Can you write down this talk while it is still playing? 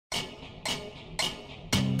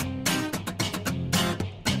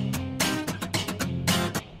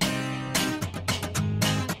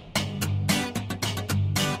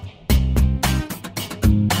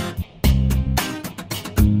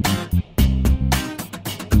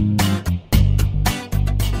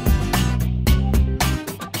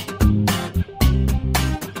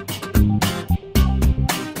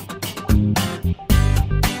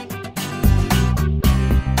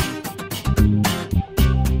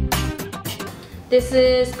This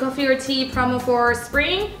is coffee or tea promo for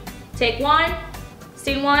spring. Take one,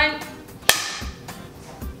 scene one.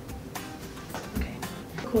 Okay,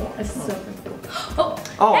 cool. It's so cool.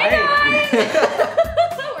 Oh, hey guys!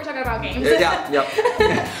 We're talking about games.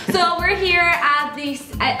 Yeah. So we're here at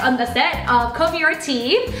on the set of coffee or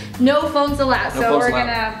tea. No phones allowed. So we're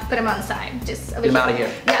gonna put them on the side. Just get them out of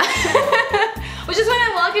here. Yeah. We just want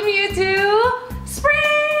to welcome you to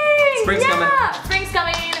spring. Spring's coming. Spring's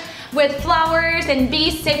coming. With flowers and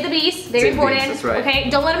bees. Save the bees. Very important. Bees, that's right. Okay,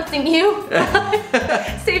 don't let them sting you.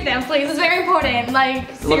 Save them, please. It's very important. Like,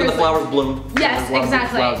 seriously. Look at the flowers bloom. Yes,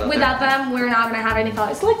 exactly. Without them, we're not gonna have any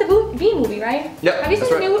flowers. It's like the bee movie, right? Yep. Have you seen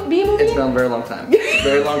the new bee movie? It's been a very long time.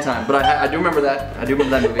 Very long time. But I do remember that. I do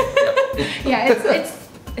remember that movie. Yep. Yeah,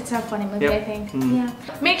 it's a funny movie, I think. Yeah.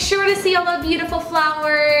 Make sure to see all the beautiful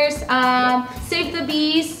flowers. Save the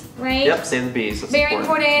bees. Right? Yep, save the bees. That's very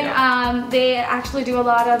important. Yeah. They actually do a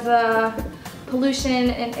lot of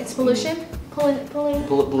pollution, and it's pollution? Pollution.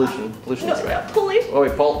 Pollution, that's right. Pollution. Oh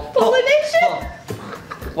wait, pollination?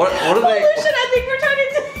 What are they? Pollution, I think we're talking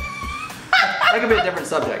to... That could be a different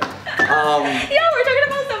subject. Yeah, we're talking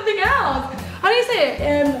about something else. How do you say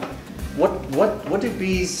it? What do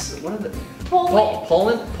bees, what are the...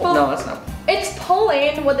 Pollen? No, that's not. It's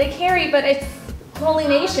pollen, what they carry, but it's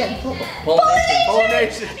pollination.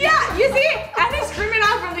 Pollination. Yeah, you see? And he's screaming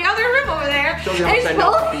out from the other room over there. Shows you how much I know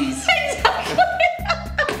about bees. Exactly.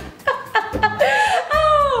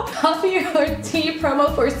 Oh. Coffee or tea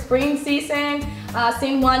promo for spring season.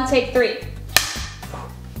 Scene 1, take 3.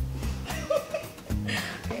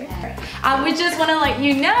 We just want to let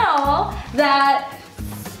you know that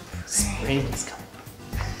spring is coming.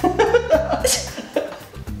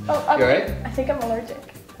 You alright? I think I'm allergic.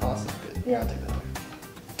 Awesome, good. Yeah, I'll take that.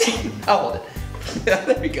 I'll hold it. Yeah,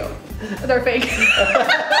 there we go. They're fake.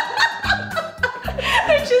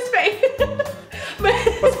 They're just fake.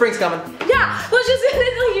 But spring's coming. Yeah, let's just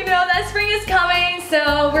let you know that spring is coming.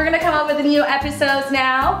 So we're gonna come up with the new episodes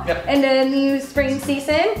now. Yep. In the new spring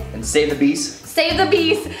season. And save the bees. Save the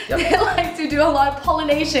bees. Yep. They like to do a lot of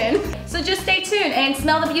pollination. So just stay tuned and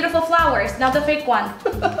smell the beautiful flowers, not the fake one.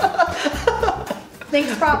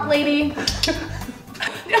 Thanks, prop lady.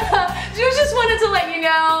 Just wanted to let you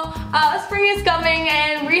know, spring is coming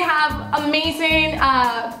and we have amazing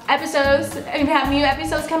episodes. And we have new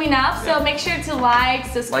episodes coming up, so make sure to like,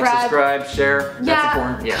 subscribe, share. That's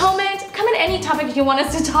important. Yes. Comment any topic you want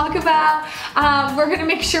us to talk about. We're gonna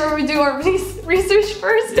make sure we do our research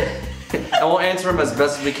first. And we'll answer them as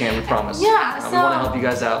best as we can, we promise. Yeah, we want to help you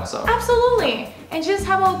guys out, so. Absolutely. And just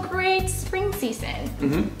have a great spring season.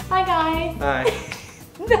 Bye guys. Bye.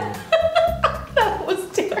 That was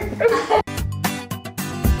terrible.